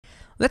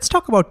Let's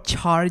talk about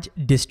charge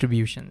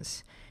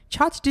distributions.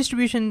 Charge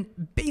distribution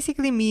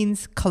basically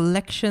means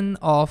collection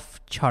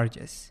of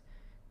charges.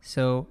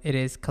 So it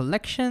is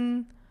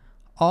collection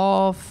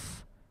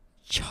of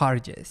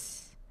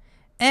charges.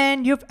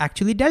 And you've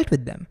actually dealt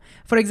with them.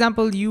 For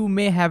example, you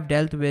may have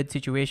dealt with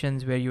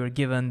situations where you're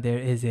given there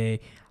is a,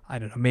 I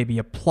don't know, maybe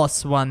a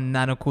 +1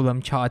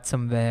 nanocoulomb charge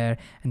somewhere,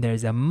 and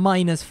there's a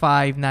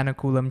 -5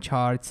 nanocoulomb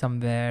charge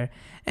somewhere.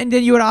 And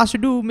then you are asked to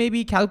do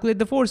maybe calculate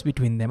the force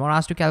between them, or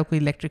asked to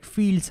calculate electric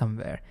field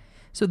somewhere.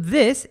 So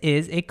this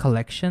is a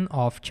collection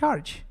of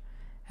charge.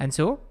 And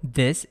so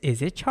this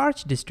is a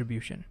charge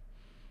distribution.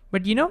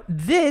 But you know,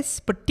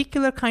 this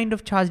particular kind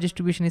of charge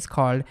distribution is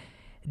called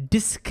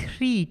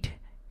discrete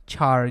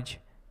charge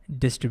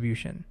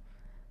distribution.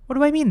 What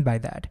do I mean by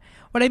that?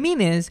 What I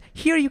mean is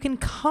here you can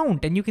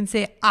count and you can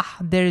say,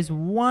 there is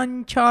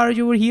one charge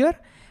over here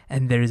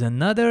and there is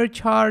another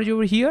charge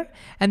over here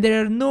and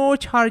there are no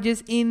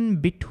charges in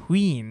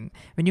between.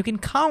 When you can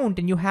count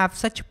and you have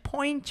such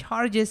point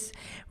charges,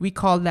 we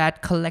call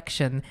that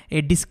collection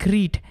a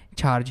discrete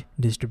charge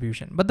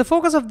distribution. But the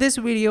focus of this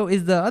video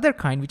is the other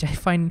kind, which I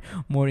find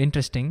more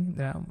interesting.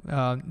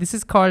 This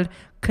is called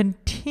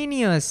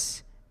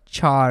continuous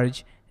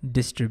charge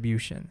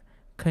distribution.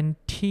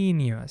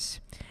 Continuous.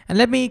 And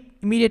let me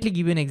immediately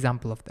give you an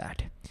example of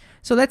that.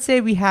 So let's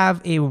say we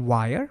have a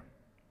wire,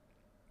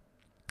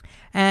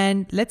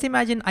 and let's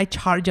imagine I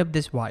charge up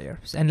this wire,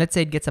 and let's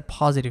say it gets a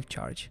positive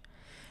charge.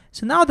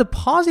 So now the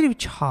positive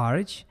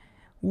charge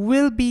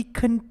will be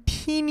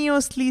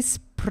continuously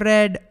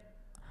spread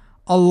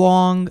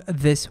along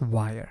this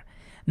wire.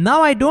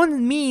 Now I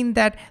don't mean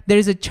that there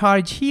is a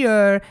charge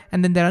here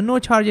and then there are no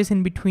charges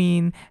in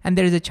between and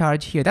there is a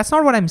charge here. That's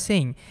not what I'm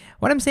saying.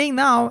 What I'm saying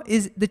now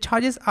is the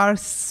charges are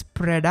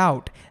spread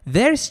out.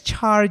 There's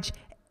charge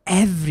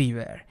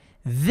everywhere.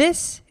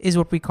 This is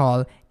what we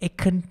call a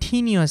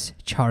continuous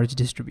charge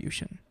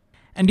distribution.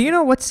 And do you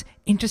know what's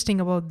interesting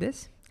about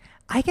this?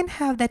 I can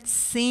have that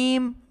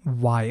same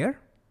wire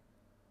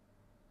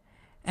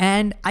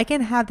and I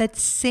can have that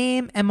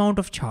same amount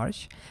of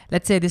charge.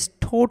 Let's say this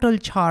total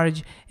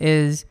charge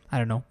is, I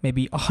don't know,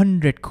 maybe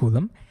 100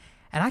 coulomb,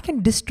 and I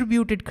can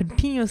distribute it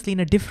continuously in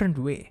a different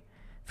way.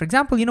 For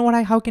example, you know what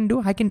I can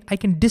do? I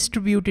can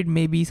distribute it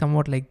maybe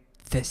somewhat like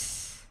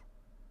this.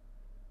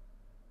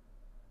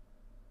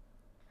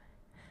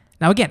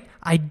 Now again,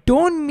 I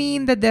don't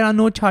mean that there are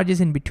no charges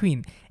in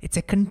between. It's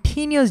a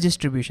continuous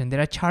distribution.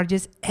 There are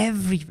charges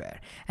everywhere.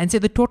 And say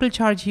the total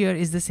charge here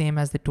is the same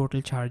as the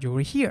total charge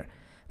over here.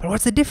 But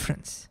what's the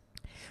difference?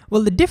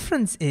 Well, the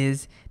difference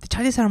is the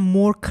charges are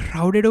more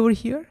crowded over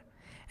here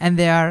and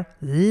they are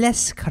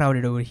less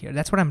crowded over here.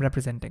 That's what I'm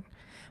representing.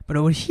 But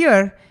over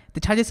here, the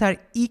charges are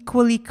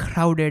equally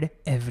crowded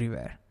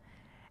everywhere.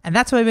 And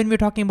that's why when we're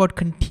talking about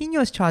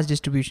continuous charge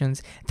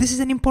distributions, this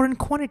is an important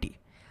quantity.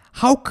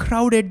 How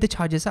crowded the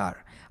charges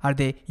are. Are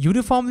they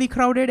uniformly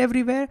crowded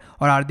everywhere,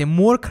 or are they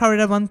more crowded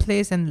at one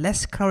place and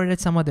less crowded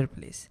at some other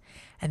place?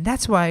 And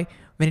that's why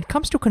when it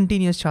comes to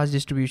continuous charge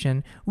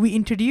distribution, we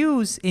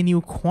introduce a new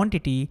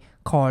quantity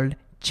called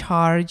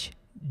charge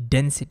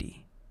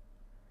density.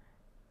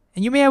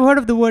 And you may have heard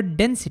of the word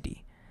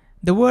density.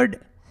 The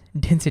word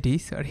density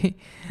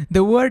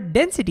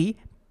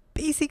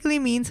basically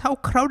means how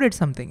crowded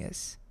something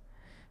is.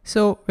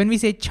 So when we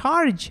say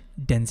charge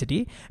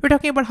density, we're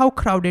talking about how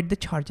crowded the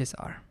charges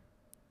are.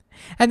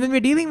 And when we're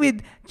dealing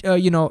with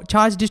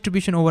charge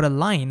distribution over a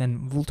line,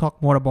 and we'll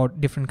talk more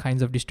about different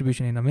kinds of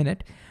distribution in a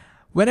minute,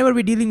 whenever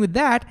we're dealing with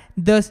that,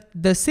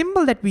 the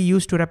symbol that we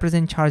use to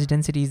represent charge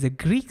density is the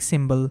Greek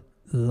symbol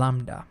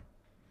lambda.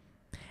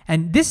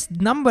 And this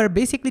number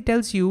basically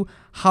tells you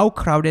how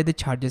crowded the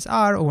charges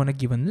are over a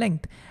given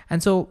length.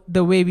 And so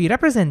the way we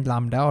represent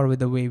lambda, or with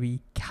the way we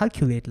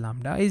calculate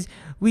lambda, is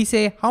we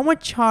say how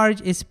much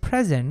charge is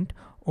present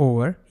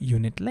over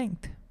unit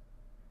length.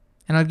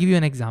 And I'll give you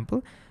an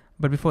example.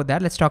 But before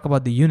that, let's talk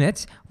about the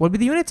units. What would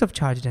be the units of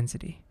charge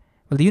density?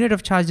 Well, the unit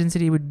of charge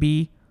density would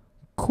be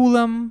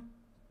coulomb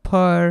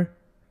per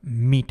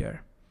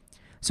meter.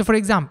 So for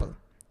example,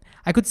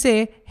 I could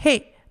say,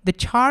 hey, the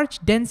charge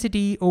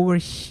density over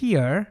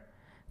here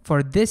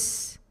for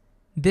this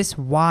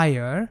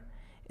wire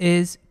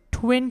is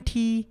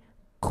 20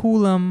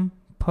 coulomb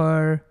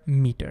per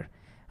meter.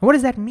 What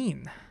does that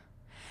mean?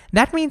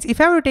 That means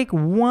if I were to take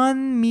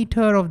 1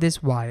 meter of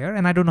this wire,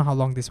 and I don't know how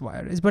long this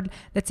wire is, but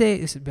let's say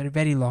it's a very,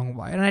 very long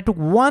wire, and I took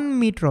 1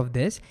 meter of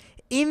this,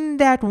 in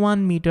that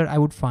 1 meter, I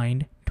would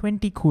find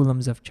 20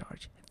 coulombs of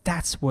charge.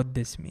 That's what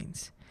this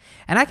means.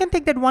 And I can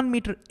take that 1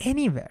 meter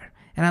anywhere,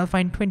 and I'll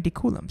find 20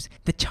 coulombs.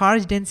 The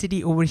charge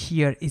density over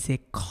here is a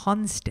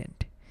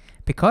constant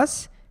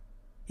because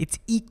it's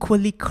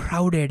equally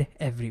crowded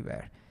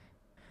everywhere.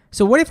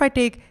 So what if I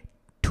take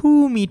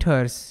 2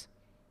 meters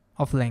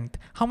of length?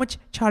 How much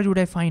charge would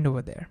I find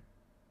over there?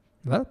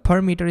 Well,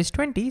 per meter is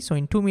 20, so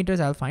in 2 meters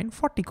I'll find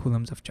 40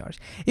 coulombs of charge.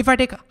 If I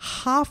take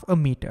half a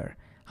meter,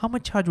 how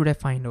much charge would I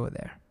find over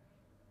there?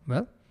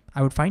 Well,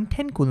 I would find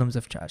 10 coulombs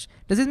of charge.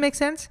 Does this make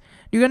sense?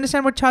 Do you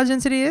understand what charge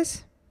density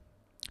is?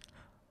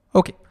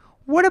 Okay,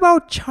 what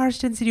about charge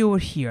density over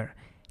here?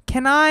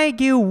 Can I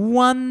give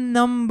one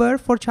number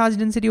for charge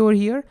density over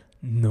here?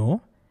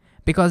 No,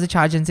 because the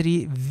charge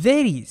density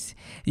varies.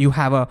 You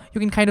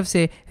can kind of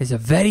say there's a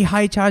very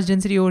high charge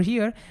density over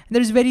here, and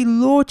there's very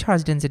low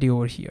charge density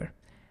over here.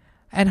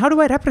 And how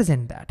do I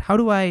represent that? How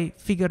do I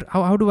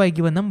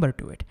give a number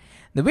to it?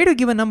 The way to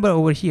give a number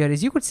over here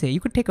is you could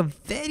take a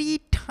very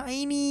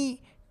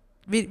tiny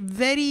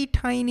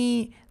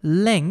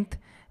length,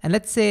 and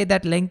let's say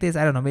that length is,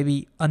 I don't know,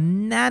 maybe a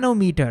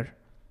nanometer.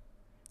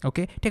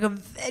 Okay, take a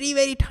very,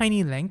 very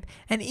tiny length,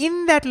 and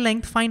in that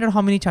length, find out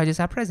how many charges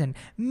are present.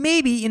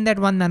 Maybe in that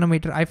 1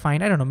 nanometer, I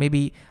find, I don't know,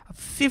 maybe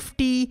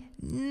 50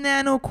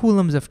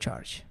 nanocoulombs of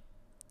charge.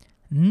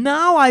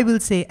 Now I will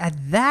say at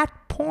that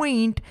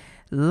point,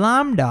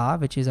 lambda,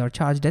 which is our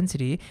charge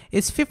density,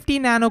 is 50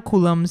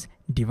 nanocoulombs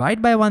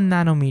divided by 1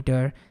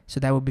 nanometer. So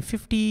that would be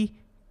 50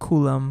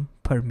 coulomb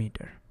per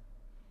meter.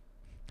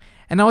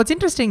 And now what's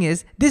interesting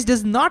is this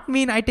does not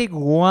mean I take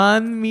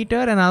 1 meter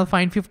and I'll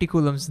find 50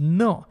 coulombs.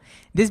 No,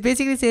 this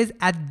basically says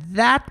at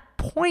that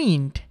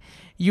point,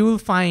 you will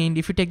find,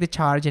 if you take the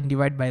charge and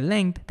divide by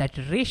length, that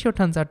ratio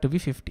turns out to be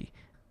 50.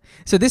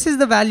 So this is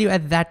the value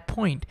at that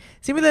point.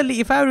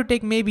 Similarly, if I were to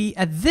take maybe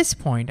at this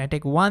point, I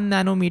take 1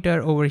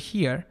 nanometer over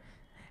here,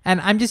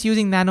 and I'm just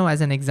using nano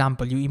as an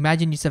example. You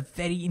imagine it's a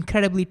very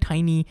incredibly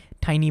tiny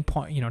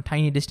point,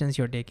 tiny distance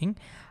you're taking.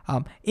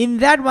 In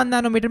that 1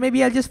 nanometer,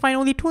 maybe I'll just find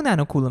only 2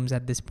 nanocoulombs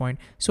at this point.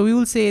 So we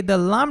will say the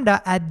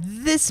lambda at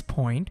this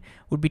point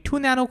would be 2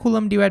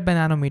 nanocoulomb divided by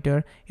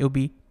nanometer. It will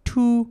be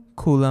 2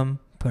 coulomb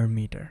per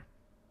meter.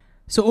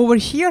 So over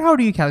here, how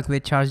do you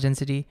calculate charge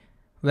density?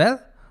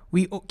 Well,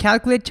 we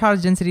calculate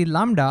charge density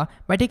lambda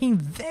by taking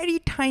very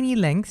tiny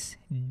lengths,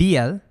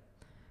 dl.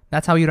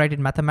 That's how you write it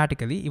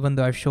mathematically, even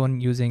though I've shown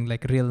using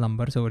like real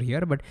numbers over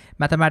here, but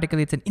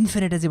mathematically it's an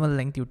infinitesimal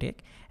length you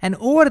take. And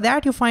over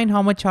that you find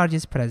how much charge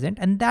is present,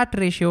 and that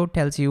ratio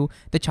tells you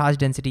the charge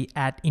density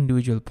at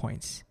individual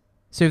points.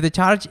 So if the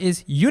charge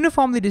is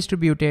uniformly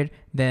distributed,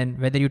 then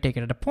whether you take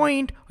it at a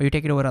point or you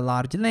take it over a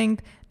large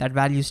length, that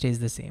value stays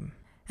the same.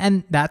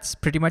 And that's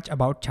pretty much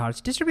about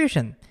charge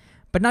distribution.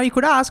 But now you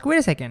could ask, wait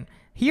a second,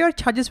 here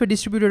charges were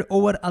distributed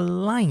over a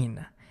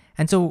line.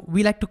 And so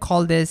we like to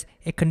call this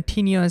a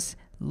continuous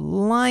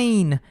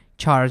line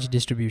charge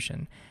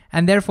distribution.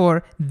 And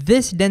therefore,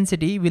 this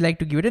density, we like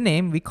to give it a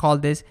name. We call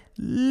this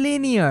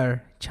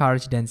linear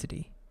charge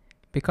density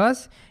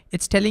because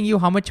it's telling you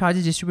how much charge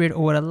is distributed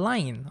over a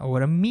line,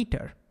 over a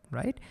meter,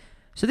 right?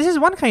 So this is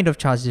one kind of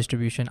charge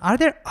distribution. Are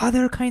there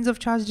other kinds of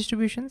charge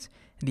distributions?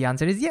 The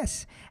answer is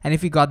yes. And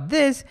if we got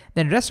this,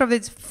 then rest of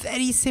it's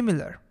very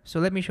similar.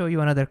 So let me show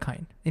you another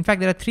kind. In fact,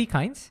 there are 3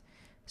 kinds.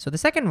 So the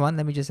second one,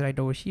 let me just write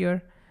over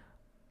here,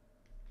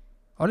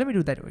 or let me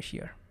do that over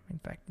here. In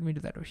fact, let me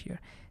do that over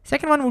here.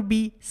 Second one would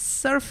be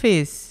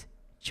surface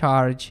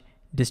charge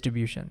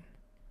distribution.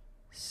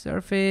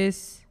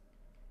 Surface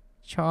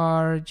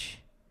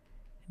charge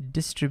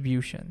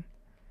distribution.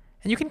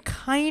 And you can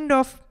kind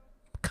of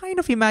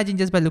imagine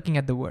just by looking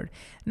at the word.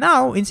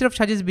 Now, instead of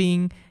charges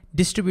being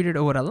distributed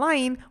over a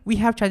line, we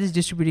have charges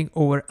distributing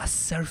over a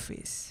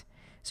surface.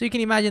 So you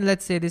can imagine,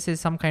 let's say this is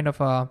some kind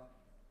of a, I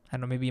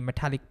don't know, maybe a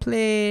metallic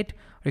plate,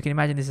 or you can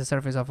imagine this is the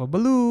surface of a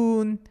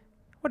balloon,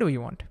 whatever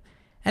you want.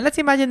 And let's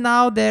imagine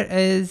now there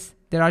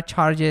are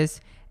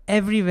charges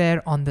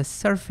everywhere on the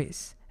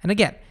surface. And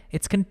again,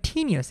 it's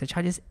continuous, the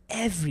charges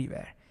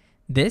everywhere.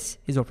 This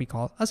is what we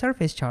call a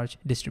surface charge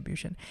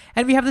distribution.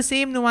 And we have the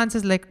same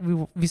nuances like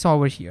we saw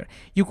over here.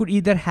 You could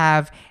either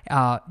have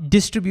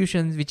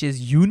distributions which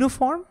is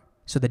uniform,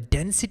 so the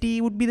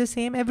density would be the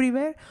same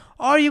everywhere,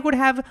 or you could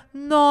have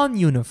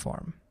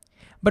non-uniform.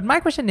 But my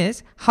question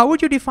is, how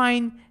would you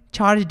define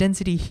charge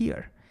density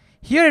here?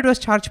 Here it was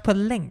charge per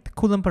length,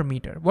 coulomb per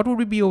meter. What would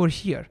it be over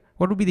here?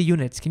 What would be the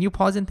units? Can you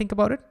pause and think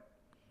about it?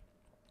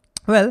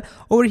 Well,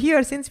 over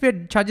here, since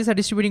charges are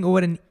distributing over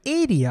an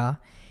area,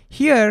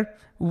 here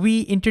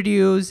we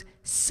introduce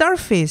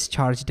surface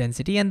charge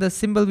density, and the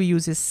symbol we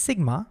use is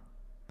sigma.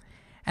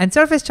 And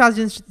surface charge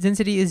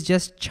density is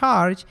just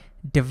charge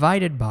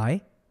divided by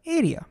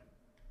area.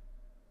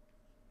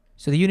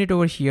 So the unit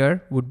over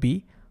here would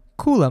be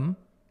coulomb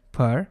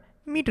per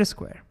meter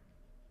square.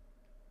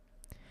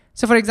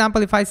 So for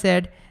example, if I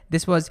said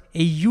this was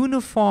a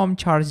uniform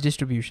charge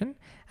distribution,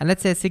 and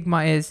let's say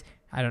sigma is,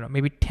 I don't know,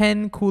 maybe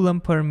 10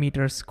 coulomb per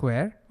meter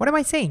square, what am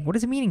I saying? What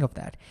is the meaning of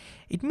that?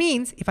 It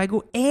means if I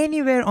go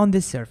anywhere on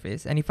this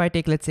surface, and if I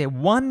take, let's say,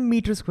 1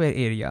 meter square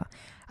area,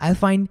 I'll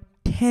find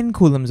 10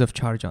 coulombs of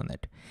charge on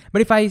it.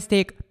 But if I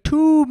take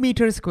 2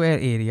 meter square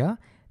area,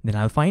 then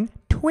I'll find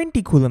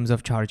 20 coulombs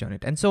of charge on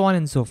it, and so on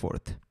and so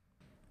forth.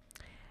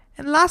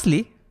 And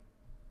lastly,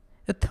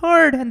 the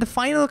third and the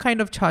final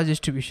kind of charge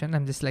distribution,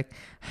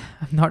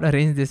 I've not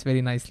arranged this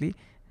very nicely,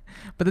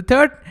 but the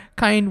third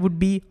kind would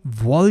be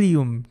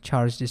volume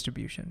charge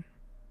distribution.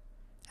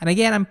 And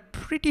again, I'm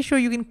pretty sure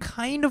you can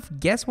kind of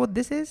guess what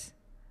this is.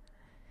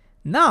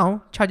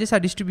 Now, charges are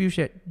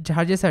distributed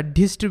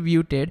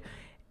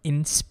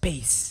in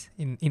space,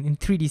 in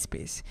 3D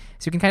space.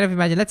 So you can kind of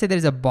imagine, let's say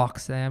there's a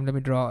box, and let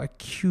me draw a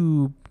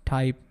cube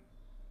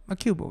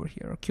over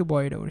here, or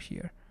cuboid over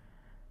here.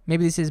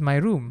 Maybe this is my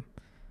room.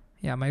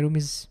 Yeah, my room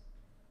is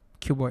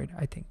cuboid,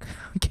 I think.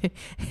 Okay,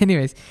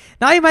 anyways,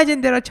 now imagine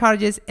there are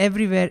charges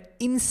everywhere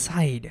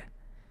inside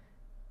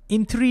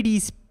in 3D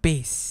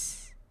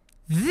space.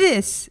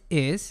 This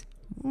is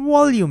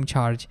volume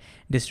charge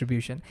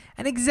distribution,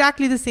 and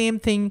exactly the same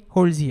thing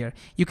holds here.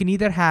 You can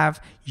either have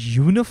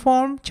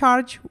uniform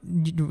charge,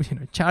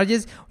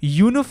 charges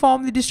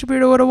uniformly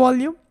distributed over a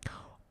volume,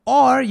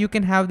 or you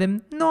can have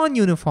them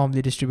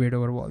non-uniformly distributed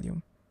over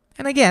volume.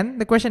 And again,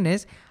 the question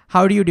is,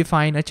 how do you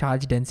define a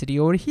charge density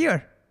over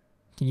here?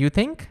 Can you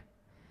think?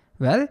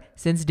 Well,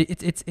 since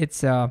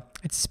it's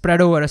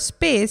spread over a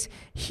space,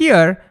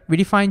 here we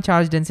define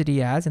charge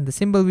density as, and the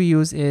symbol we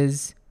use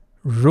is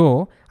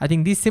rho. I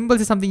think these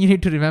symbols is something you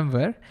need to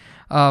remember.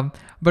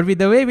 But with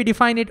the way we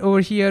define it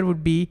over here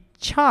would be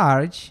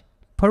charge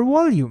per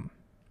volume.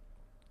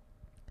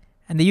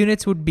 And the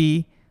units would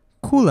be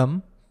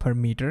coulomb per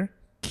meter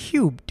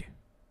cubed.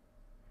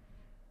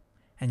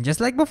 And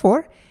just like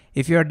before,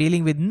 if you are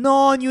dealing with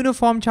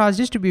non-uniform charge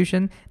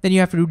distribution, then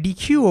you have to do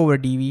dq over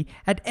dv.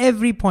 At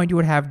every point, you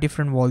would have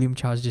different volume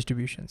charge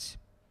distributions.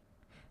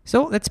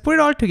 So let's put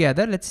it all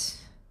together.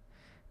 Let's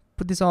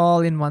put this all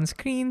in one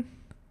screen.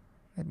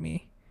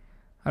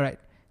 All right.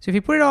 So if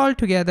you put it all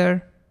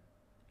together,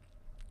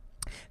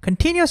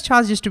 continuous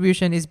charge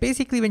distribution is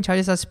basically when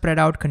charges are spread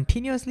out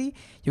continuously.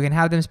 You can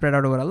have them spread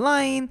out over a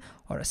line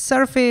or a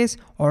surface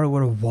or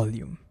over a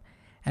volume.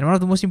 And one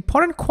of the most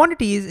important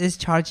quantities is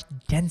charge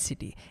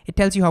density. It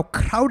tells you how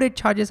crowded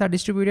charges are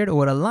distributed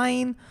over a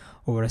line,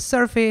 over a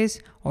surface,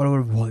 or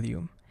over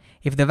volume.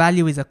 If the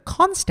value is a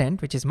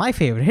constant, which is my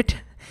favorite,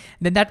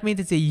 then that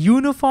means it's a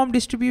uniform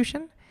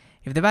distribution.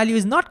 If the value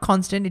is not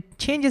constant, it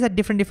changes at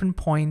different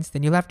points,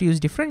 then you'll have to use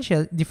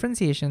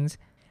differentiations.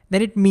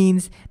 Then it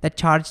means that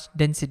charge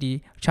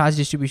density, charge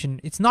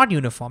distribution, it's not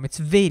uniform, it's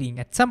varying.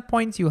 At some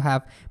points you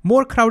have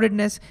more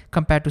crowdedness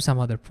compared to some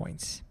other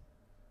points.